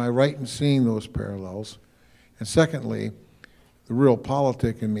 Am I right in seeing those parallels? And secondly, the real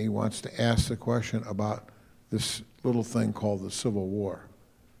politic in me wants to ask the question about this little thing called the Civil War.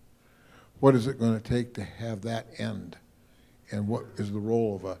 What is it going to take to have that end? And what is the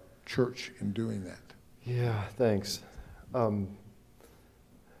role of a church in doing that? Yeah, thanks.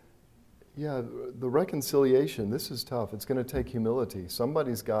 Yeah, the reconciliation, this is tough. It's going to take humility.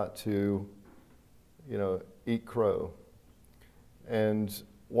 Somebody's got to, eat crow. And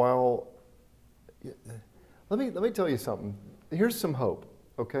while, let me tell you something. Here's some hope,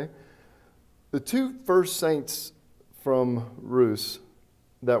 okay? The 2 first saints from Rus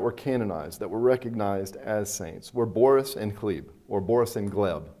that were canonized, that were recognized as saints, were Boris and Kyiv, or Boris and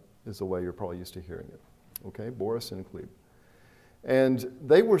Gleb is the way you're probably used to hearing it. Okay, Boris and Kyiv. And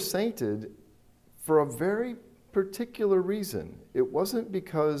they were sainted for a very particular reason. It wasn't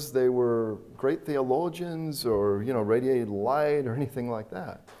because they were great theologians or, radiated light or anything like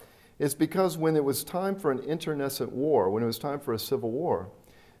that. It's because when it was time for an internecine war, when it was time for a civil war,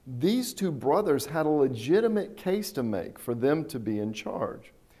 these 2 brothers had a legitimate case to make for them to be in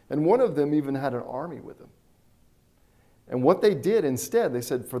charge. And one of them even had an army with them. And what they did instead, they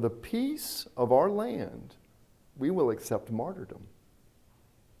said, for the peace of our land, we will accept martyrdom.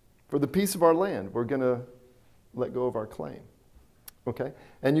 For the peace of our land, we're going to let go of our claim. Okay?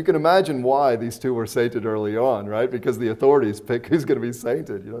 And you can imagine why these 2 were sainted early on, right? Because the authorities pick who's going to be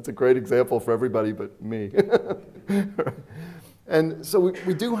sainted. It's a great example for everybody but me. And so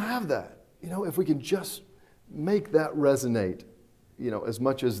we do have that. If we can just make that resonate, as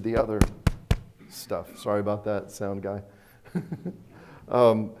much as the other stuff. Sorry about that, sound guy.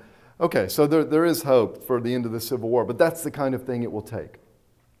 Okay, so there is hope for the end of the Civil War, but that's the kind of thing it will take.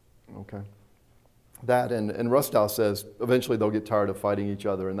 Okay? That, and Rustow says eventually they'll get tired of fighting each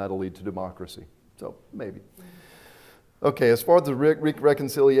other and that'll lead to democracy. So, maybe. Okay, as far as the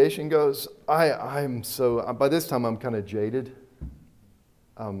reconciliation goes, by this time I'm kind of jaded.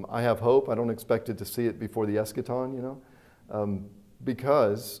 I have hope. I don't expect to see it before the eschaton, you know,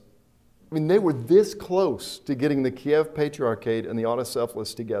 because, I mean, they were this close to getting the Kyiv Patriarchate and the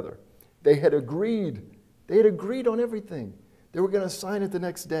Autocephalists together. They had agreed. They had agreed on everything. They were going to sign it the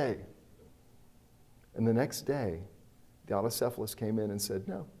next day. And the next day, the Autocephalists came in and said,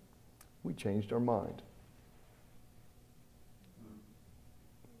 no, we changed our mind.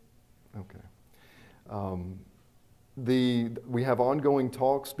 Okay. We have ongoing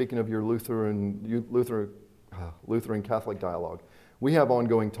talks, speaking of your Lutheran Catholic dialogue, we have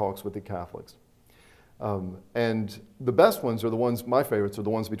ongoing talks with the Catholics. And the best ones are the ones, my favorites are the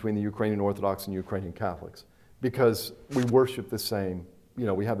ones between the Ukrainian Orthodox and Ukrainian Catholics, because we worship the same, you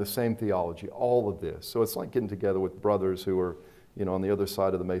know, we have the same theology, all of this. So it's like getting together with brothers who are, you know, on the other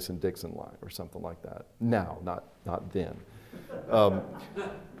side of the Mason-Dixon line or something like that. Now, not then.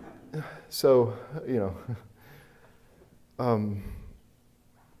 So, you know,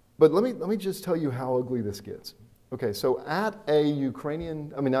 but let me just tell you how ugly this gets. Okay, so at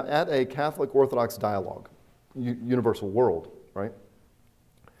a Catholic Orthodox dialogue, universal world, right?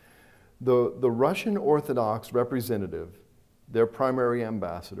 The Russian Orthodox representative, their primary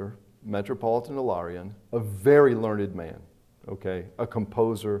ambassador, Metropolitan Ilarion, a very learned man, okay, a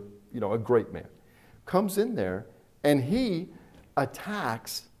composer, you know, a great man, comes in there and he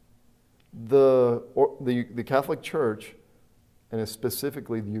attacks the Catholic Church, and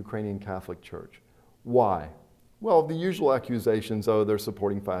specifically the Ukrainian Catholic Church. Why? Well, the usual accusations, oh, they're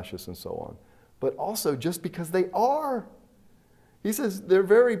supporting fascists and so on. But also just because they are. He says their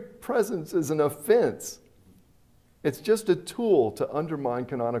very presence is an offense. It's just a tool to undermine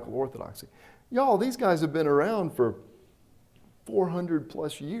canonical orthodoxy. Y'all, these guys have been around for 400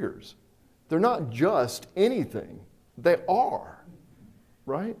 plus years. They're not just anything. They are,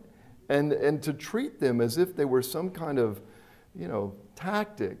 right? And to treat them as if they were some kind of, you know,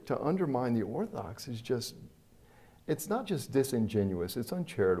 tactic to undermine the Orthodox is just, it's not just disingenuous, it's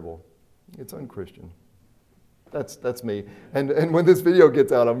uncharitable, it's unchristian. That's me. And when this video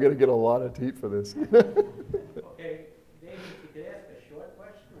gets out, I'm going to get a lot of heat for this. Okay, David, if you could ask a short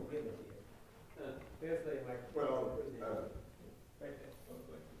question, we'll give it to you. There's the microphone.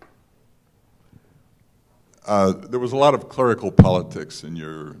 There was a lot of clerical politics in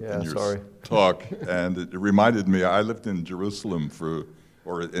your talk, and it reminded me, I lived in Jerusalem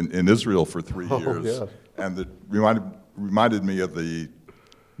in Israel for 3 years, yeah. And it reminded me of the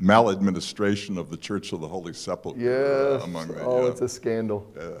maladministration of the Church of the Holy Sepulchre. Yes, among the, it's a scandal.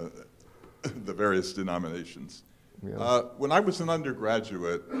 The various denominations. Yeah. When I was an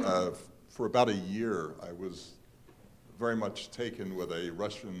undergraduate, for about a year, I was very much taken with a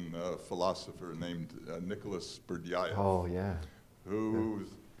Russian philosopher named Nicholas Berdyaev. Oh, yeah. Who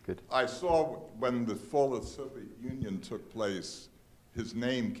Good. I saw when the fall of the Soviet Union took place, his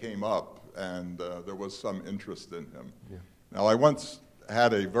name came up, and there was some interest in him. Yeah. Now, I once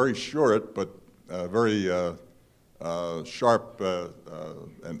had a very short but very sharp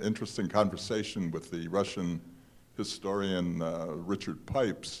and interesting conversation with the Russian historian Richard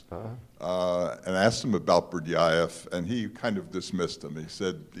Pipes, and asked him about Berdyaev, and he kind of dismissed him. He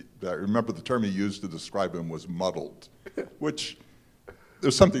said, I remember the term he used to describe him was muddled, which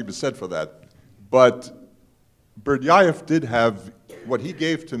there's something to be said for that. But Berdyaev did have, what he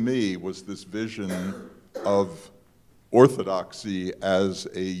gave to me was this vision of orthodoxy as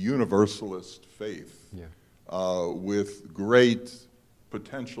a universalist faith, yeah. With great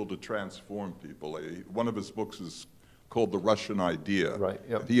potential to transform people. One of his books is called The Russian Idea. Right.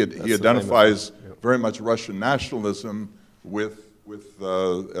 Yep. He identifies very much Russian nationalism with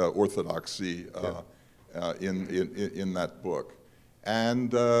orthodoxy in that book.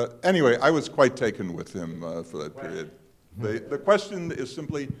 And anyway, I was quite taken with him for that period. The question is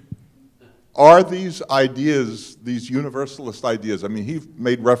simply, are these ideas, these universalist ideas, I mean, he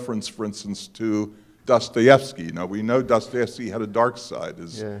made reference, for instance, to Dostoevsky. Now, we know Dostoevsky had a dark side,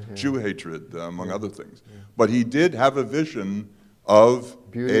 his Jew hatred, among other things. Yeah. But he did have a vision of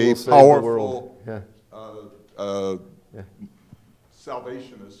a powerful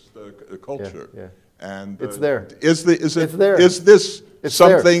salvationist culture. Yeah. And it's there. Is this it's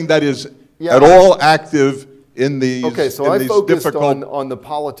something that is at all active in these Okay, so I focused difficult on the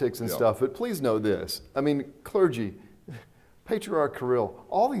politics and stuff, but please know this. I mean, clergy, Patriarch Kirill,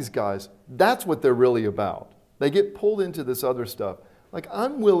 all these guys, that's what they're really about. They get pulled into this other stuff. Like,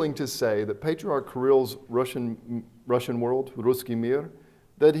 I'm willing to say that Patriarch Kirill's Russian world, Ruski Mir,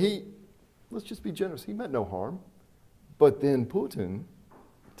 that he, let's just be generous, he meant no harm. But then Putin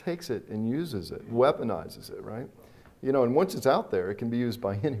takes it and uses it, weaponizes it, right? You know, and once it's out there, it can be used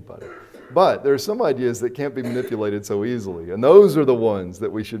by anybody. But there are some ideas that can't be manipulated so easily, and those are the ones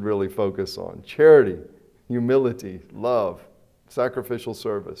that we should really focus on. Charity, humility, love, sacrificial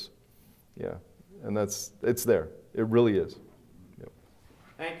service. Yeah, and it's there. It really is. Yep.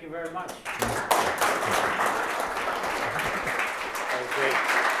 Thank you very much. That was great.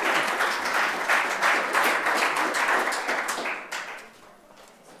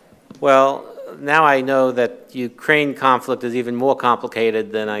 Well, now I know that Ukraine conflict is even more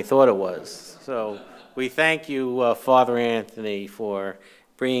complicated than I thought it was. So we thank you, Father Anthony, for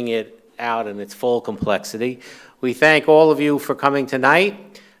bringing it out in its full complexity. We thank all of you for coming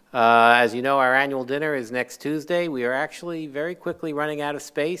tonight. As you know, our annual dinner is next Tuesday. We are actually very quickly running out of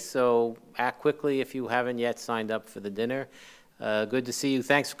space, so act quickly if you haven't yet signed up for the dinner. Good to see you.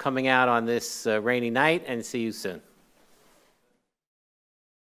 Thanks for coming out on this rainy night, and see you soon.